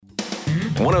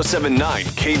107.9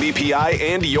 KBPI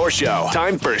and your show.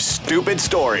 Time for Stupid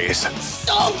Stories.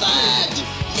 Stupid!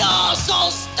 You're so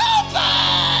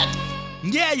stupid!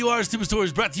 Yeah, you are. Stupid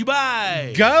Stories brought to you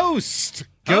by Ghost.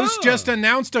 Ghost just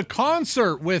announced a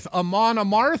concert with Amon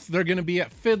Amarth. They're going to be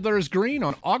at Fiddler's Green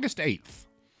on August 8th.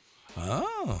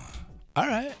 Oh, all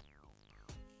right.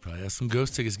 Probably have some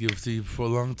Ghost tickets to give to you before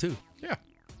long, too. Yeah.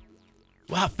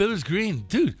 Wow, Fiddler's Green.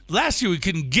 Dude, last year we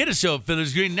couldn't get a show at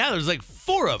Fiddler's Green. Now there's like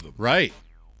 4 of them. Right.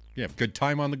 Yeah, good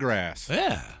time on the grass.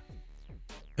 Yeah.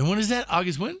 And when is that?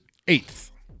 August when? 8th.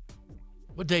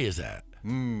 What day is that? I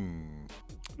don't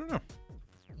know.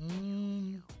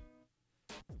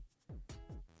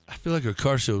 I feel like our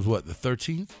car show is what, the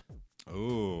 13th?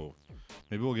 Oh,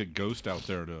 maybe we'll get Ghost out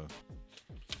there to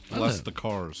bless the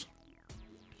cars.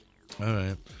 All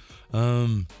right.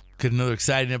 Got another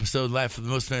exciting episode live for the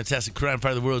most fantastic crime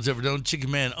fighter the world's ever done.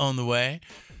 Chicken Man on the way.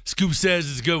 Scoop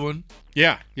says it's a good one.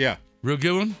 Yeah. Real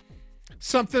good one?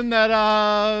 Something that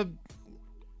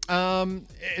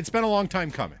it's been a long time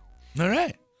coming. All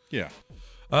right. Yeah.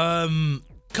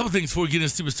 Couple things before we get into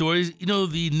stupid stories. You know,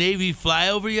 the Navy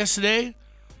flyover yesterday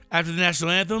after the national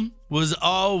anthem was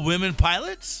all women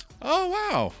pilots. Oh,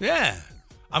 wow. Yeah.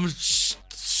 I'm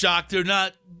shocked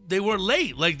they weren't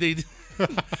late. Like they,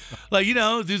 like, you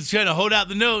know, dude's trying to hold out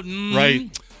the note. Right.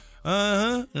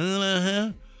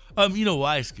 You know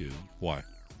why, Scoop? Why?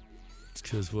 It's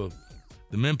because, well,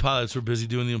 the men pilots were busy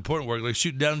doing the important work, like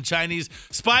shooting down Chinese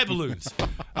spy balloons.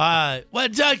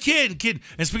 Kid.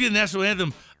 And speaking of the national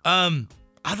anthem,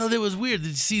 I thought that was weird. Did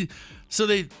you see? So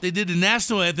they did the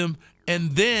national anthem,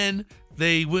 and then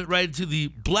they went right to the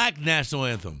black national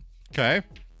anthem. Okay.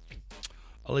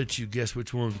 I'll let you guess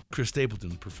which one Chris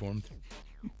Stapleton performed.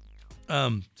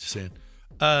 Just saying.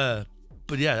 But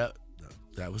yeah,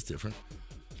 that was different.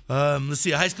 Let's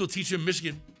see. A high school teacher in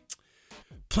Michigan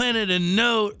planted a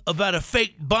note about a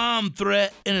fake bomb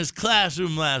threat in his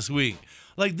classroom last week.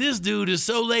 Like, this dude is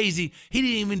so lazy, he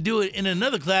didn't even do it in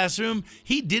another classroom.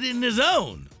 He did it in his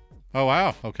own. Oh,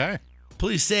 wow. Okay.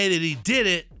 Police say that he did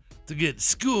it to get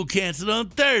school canceled on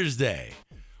Thursday,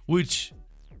 which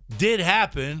did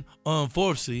happen.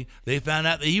 Unfortunately, they found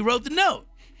out that he wrote the note.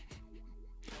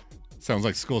 Sounds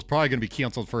like school's probably going to be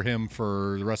canceled for him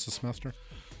for the rest of the semester.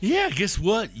 Yeah, guess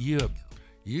what? You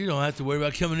don't have to worry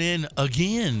about coming in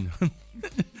again.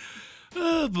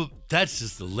 But that's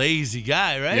just a lazy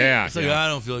guy, right? Yeah. It's like, I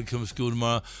don't feel like coming to school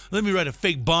tomorrow. Let me write a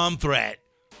fake bomb threat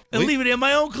and leave it in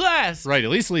my own class. Right, at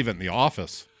least leave it in the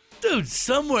office. Dude,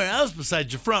 somewhere else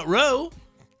besides your front row,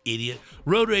 idiot.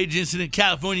 Road rage incident in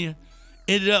California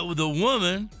ended up with a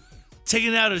woman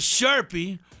taking out a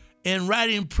Sharpie and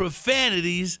writing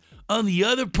profanities on the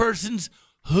other person's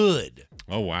hood.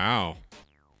 Oh, wow.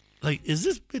 Like, is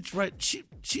this bitch right?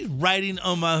 She's writing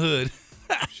on my hood.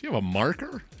 Does she have a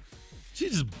marker? She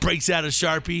just breaks out a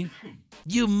Sharpie.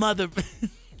 You mother...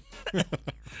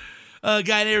 A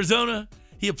guy in Arizona,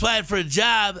 he applied for a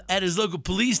job at his local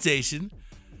police station.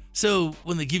 So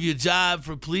when they give you a job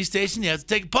for a police station, you have to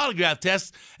take a polygraph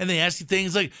test, and they ask you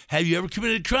things like, have you ever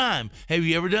committed a crime? Have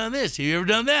you ever done this? Have you ever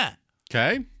done that?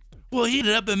 Okay. Well, he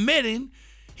ended up admitting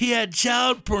he had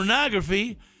child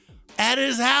pornography at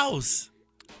his house.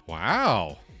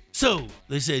 Wow. So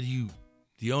they said, do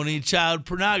you own any child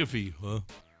pornography? Huh?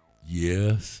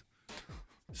 Yes.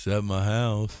 It's at my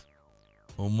house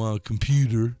on my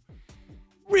computer.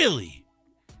 Really?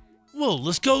 Well,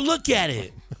 let's go look at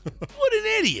it. What an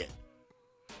idiot.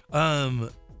 All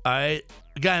right.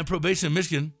 A guy in probation in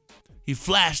Michigan, he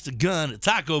flashed a gun at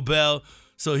Taco Bell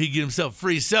so he could get himself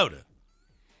free soda.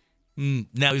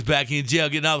 Now he's back in jail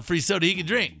getting all the free soda he can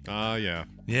drink. Yeah.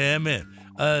 Yeah, man.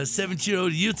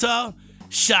 17-year-old in Utah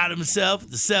shot himself at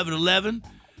the 7-Eleven.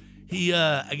 He,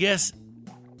 I guess,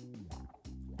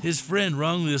 his friend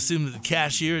wrongly assumed that the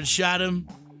cashier had shot him,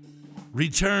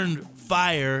 returned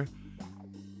fire,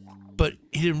 but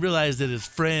he didn't realize that his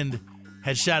friend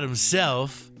had shot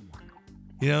himself.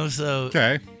 You know, so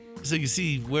Okay. So you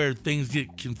see where things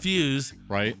get confused.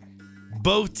 Right.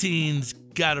 Both teens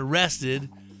got arrested.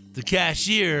 The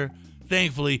cashier,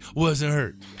 thankfully, wasn't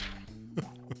hurt.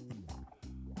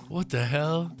 What the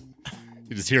hell?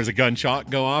 He just hears a gunshot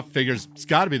go off, figures it's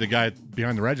got to be the guy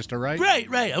behind the register, right?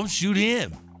 Right. Don't shoot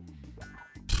him.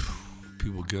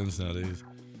 People with guns nowadays.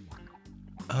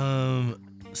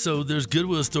 So there's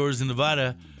Goodwill stores in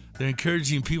Nevada. They're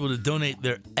encouraging people to donate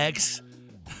their ex's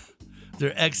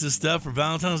stuff for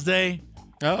Valentine's Day.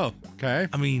 Oh, okay.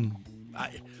 I mean,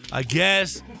 I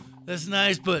guess that's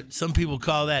nice, but some people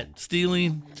call that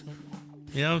stealing.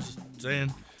 You know, just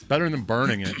saying. It's better than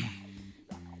burning it.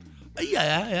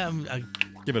 Yeah.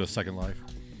 Give it a second life.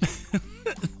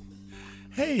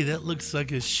 Hey, that looks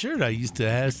like a shirt I used to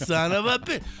have. Son of a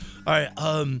bitch. All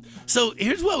right. So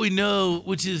here's what we know,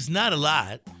 which is not a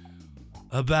lot,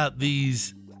 about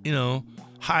these,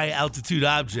 high altitude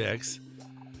objects.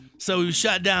 So we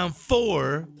shot down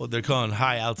 4, what they're calling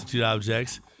high altitude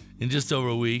objects, in just over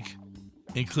a week,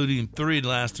 including 3 in the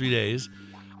last 3 days.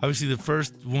 Obviously, the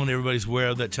first one everybody's aware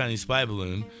of, that Chinese spy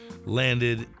balloon,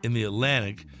 landed in the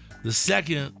Atlantic. The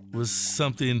second was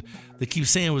something they keep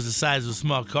saying was the size of a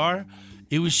small car.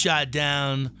 It was shot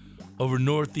down over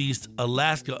northeast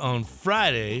Alaska on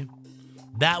Friday.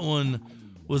 That one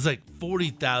was like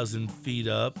 40,000 feet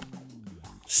up.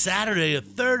 Saturday, a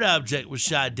third object was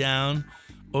shot down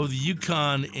over the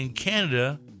Yukon in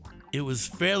Canada. It was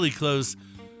fairly close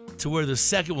to where the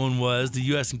second one was. The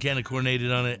U.S. and Canada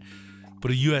coordinated on it,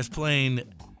 but a U.S. plane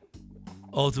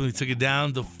ultimately took it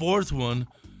down. The fourth one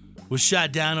was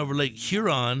shot down over Lake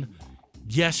Huron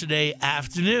yesterday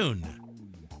afternoon.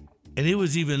 And it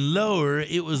was even lower.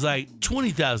 It was like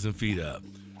 20,000 feet up.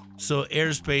 So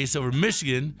airspace over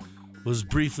Michigan was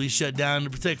briefly shut down to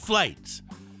protect flights.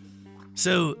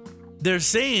 So they're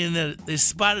saying that they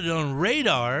spotted it on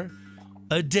radar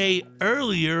a day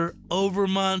earlier over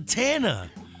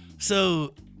Montana.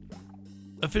 So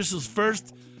officials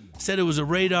first said it was a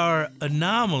radar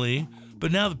anomaly,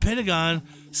 but now the Pentagon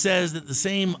says that the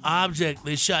same object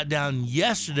they shot down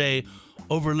yesterday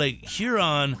over Lake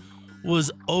Huron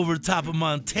was over top of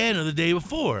Montana the day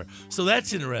before. So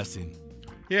that's interesting.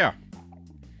 Yeah.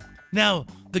 Now,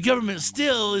 the government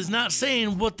still is not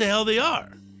saying what the hell they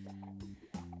are.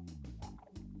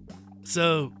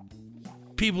 So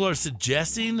people are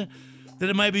suggesting that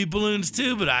it might be balloons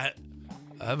too, but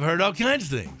I've heard all kinds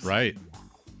of things. Right.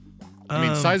 I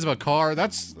mean, size of a car,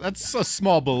 that's a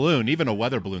small balloon. Even a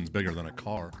weather balloon's bigger than a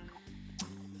car.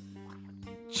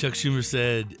 Chuck Schumer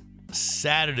said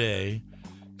Saturday,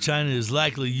 China is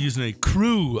likely using a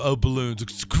crew of balloons.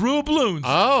 A crew of balloons.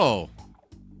 Oh.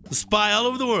 To spy all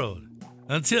over the world.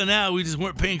 Until now, we just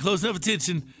weren't paying close enough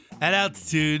attention at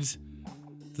altitudes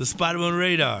to spot them on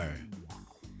radar.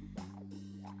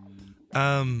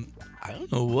 I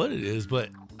don't know what it is, but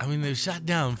I mean, they've shot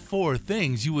down 4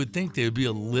 things. You would think they would be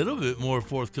a little bit more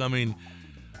forthcoming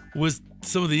with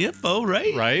some of the info,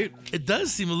 right? Right. It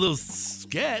does seem a little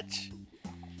sketch.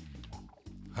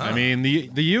 Huh. I mean,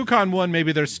 the Yukon one,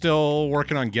 maybe they're still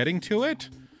working on getting to it.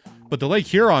 But the Lake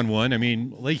Huron one, I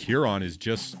mean, Lake Huron is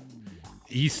just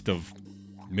east of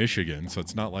Michigan, so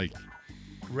it's not like...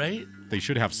 Right? They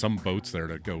should have some boats there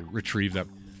to go retrieve that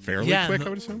fairly quick, I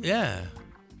would assume. Yeah.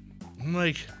 I'm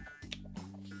like,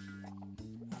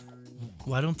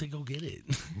 why don't they go get it?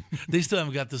 They still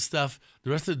haven't got the stuff,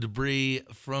 the rest of the debris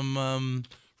from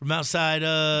outside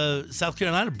South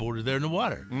Carolina border there in the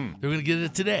water. They're going to get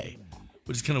it today,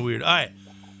 which is kind of weird. All right.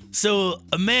 So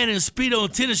a man in Speedo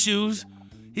and tennis shoes,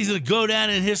 he's going to go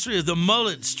down in history as the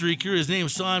mullet streaker. His name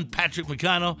is Sean Patrick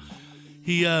McConnell.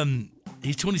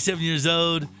 He's 27 years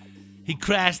old. He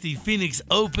crashed the Phoenix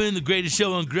Open, the greatest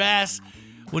show on grass,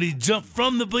 when he jumped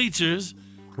from the bleachers,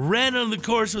 ran on the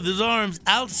course with his arms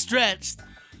outstretched,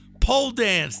 pole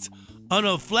danced on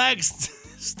a flag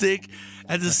stick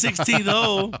at the 16th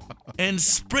hole, and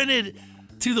sprinted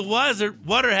to the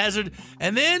water hazard,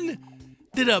 and then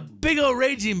did a big old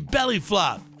raging belly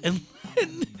flop and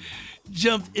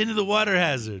jumped into the water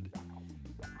hazard.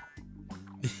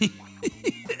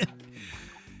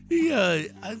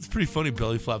 It's pretty funny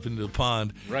belly flop into the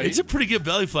pond. Right. It's a pretty good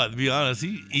belly flop, to be honest.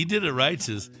 He did it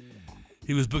righteous.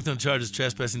 He was booked on charges of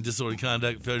trespassing, disorderly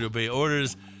conduct, failure to obey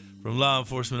orders from law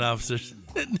enforcement officers.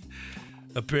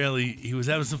 Apparently, he was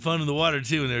having some fun in the water,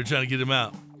 too, and they were trying to get him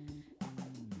out.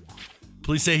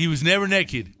 Police say he was never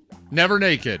naked. Never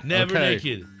naked. Never okay.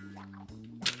 naked.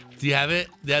 Do you have it?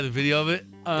 Do you have the video of it?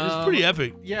 It's pretty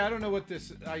epic. Yeah, I don't know what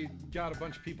this... I got a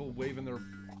bunch of people waving their...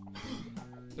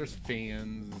 There's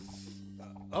fans.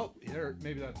 Oh, here,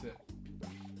 maybe that's it.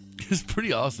 It's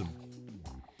pretty awesome.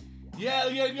 Yeah,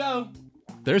 look at it go.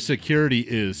 Their security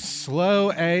is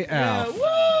slow AF. Yeah,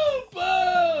 woo,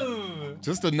 boom.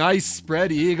 Just a nice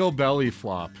spread eagle belly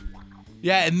flop.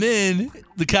 Yeah, and then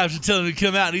the cops are telling him to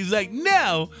come out, and he's like,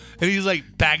 no. And he's like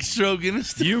backstroking and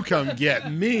stuff. You come get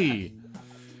me.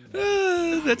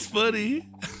 That's funny.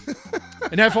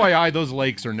 And FYI, those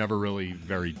lakes are never really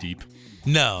very deep.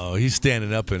 No, he's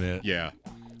standing up in it. Yeah.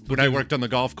 When I worked on the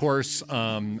golf course,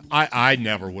 I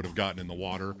never would have gotten in the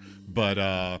water. But,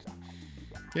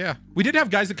 yeah. We did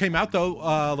have guys that came out,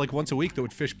 though, like once a week that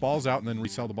would fish balls out and then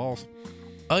resell the balls.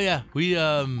 Oh, yeah.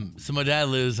 So my dad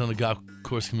lives on a golf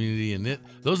course community, and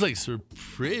those lakes are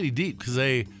pretty deep because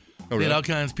they had all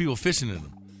kinds of people fishing in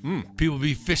them. People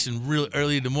be fishing real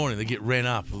early in the morning. They get ran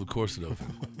off of the course it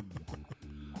open.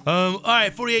 All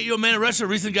right, 48-year-old man in Russia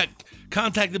recently got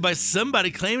contacted by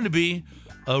somebody claiming to be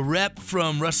a rep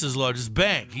from Russia's largest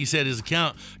bank. He said his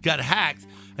account got hacked,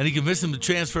 and he convinced him to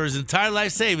transfer his entire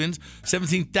life savings,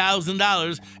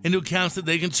 $17,000, into accounts that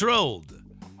they controlled.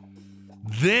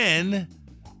 Then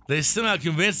they somehow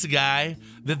convinced the guy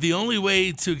that the only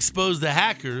way to expose the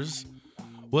hackers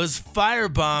was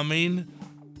firebombing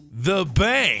the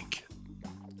bank.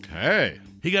 Okay.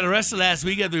 He got arrested last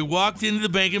week after he walked into the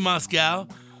bank in Moscow,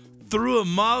 threw a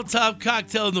Molotov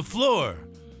cocktail on the floor,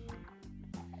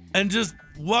 and just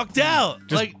walked out.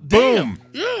 Just like, boom.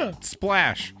 Damn. Yeah.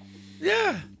 Splash.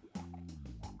 Yeah.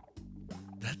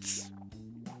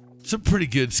 It's a pretty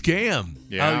good scam.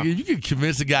 Yeah. You could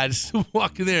convince a guy to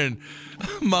walk in there and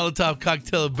Molotov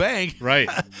cocktail a bank. Right.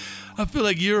 I feel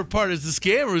like your part as the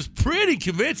scammer is pretty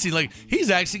convincing. Like, he's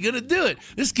actually going to do it.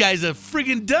 This guy's a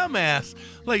friggin' dumbass.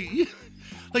 Like, you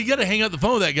got to hang up the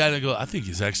phone with that guy and go, I think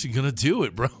he's actually going to do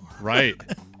it, bro. Right.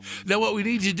 Now, what we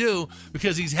need you to do,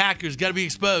 because these hackers got to be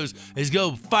exposed, is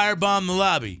go firebomb the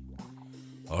lobby.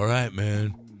 All right,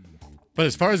 man. But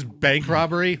as far as bank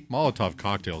robbery, Molotov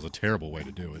cocktail is a terrible way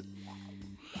to do it.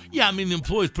 Yeah, I mean, the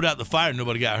employees put out the fire and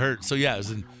nobody got hurt. So, yeah, it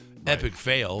was an epic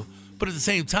fail. But at the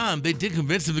same time, they did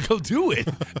convince him to go do it.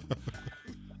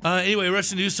 Anyway,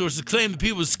 Russian news sources claim the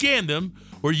people who scammed them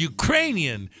were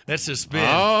Ukrainian. That's a spin.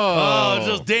 Oh, it's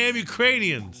those damn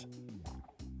Ukrainians.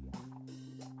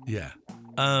 Yeah.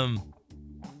 The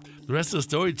rest of the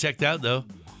story checked out, though.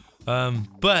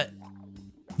 But,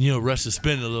 you know, Russia's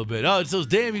spinning a little bit. Oh, it's those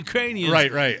damn Ukrainians.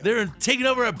 Right. They're taking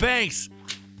over our banks.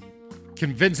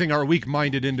 Convincing our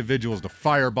weak-minded individuals to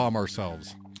firebomb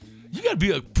ourselves. You got to be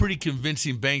a pretty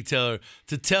convincing bank teller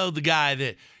to tell the guy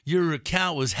that your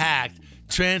account was hacked,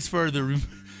 transfer the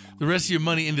rest of your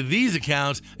money into these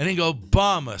accounts, and then go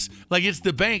bomb us. Like it's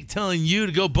the bank telling you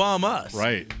to go bomb us.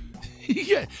 Right.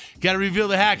 You got to reveal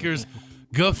the hackers.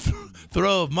 Go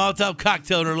throw a Molotov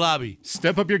cocktail in their lobby.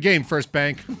 Step up your game, First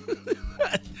Bank.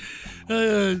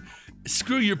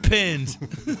 Screw your pins.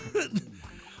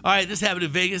 All right, this happened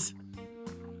in Vegas.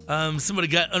 Somebody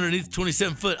got underneath a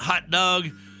 27-foot hot dog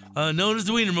known as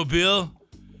the Wienermobile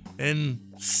and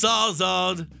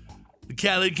sawzalled the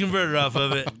catalytic converter off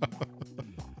of it.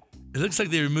 It looks like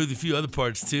they removed a few other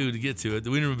parts, too, to get to it. The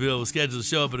Wienermobile was scheduled to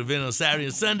show up at an event on Saturday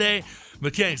and Sunday.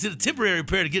 Mechanics did a temporary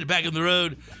repair to get it back on the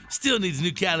road. Still needs a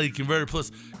new catalytic converter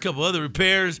plus a couple other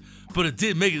repairs, but it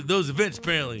did make it to those events,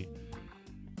 apparently.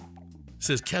 It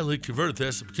says catalytic converter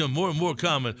tests have become more and more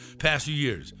common past few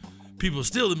years. People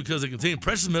steal them because they contain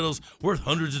precious metals worth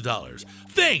hundreds of dollars.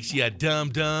 Thanks, you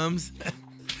dum-dums.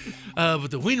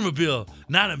 But the Wienermobile,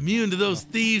 not immune to those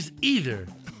thieves either.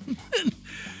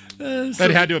 That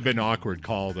had to have been an awkward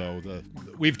call, though.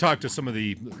 We've talked to some of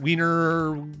the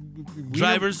Wiener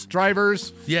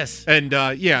drivers. Yes. And,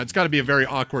 it's got to be a very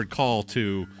awkward call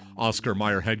to Oscar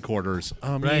Mayer headquarters.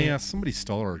 Right. Yeah, somebody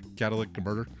stole our catalytic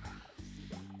converter.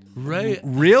 Right.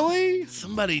 Really?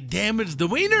 Somebody damaged the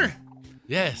Wiener?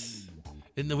 Yes.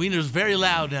 And the Wiener's very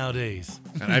loud nowadays.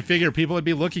 And I figure people would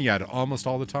be looking at it almost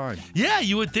all the time. Yeah,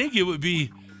 you would think it would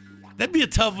be. That'd be a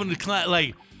tough one to climb.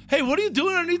 Like, hey, what are you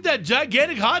doing underneath that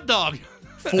gigantic hot dog?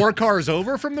 4 cars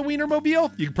over from the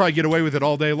Wienermobile? You could probably get away with it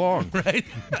all day long. Right?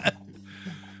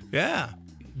 Yeah.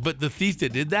 But the thief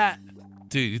that did that,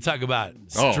 dude, you talk about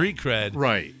street cred.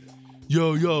 Right.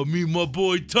 Yo, me and my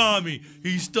boy Tommy,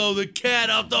 he stole the cat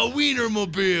off the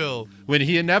Wienermobile. When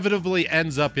he inevitably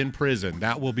ends up in prison,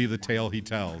 that will be the tale he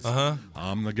tells. Uh-huh.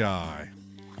 I'm the guy.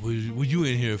 What you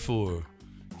in here for?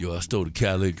 Yo, I stole the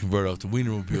catalytic converter off the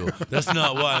Wienermobile. That's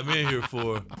not why I'm in here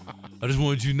for. I just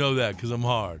wanted you to know that because I'm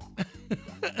hard.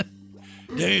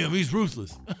 Damn, he's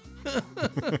ruthless.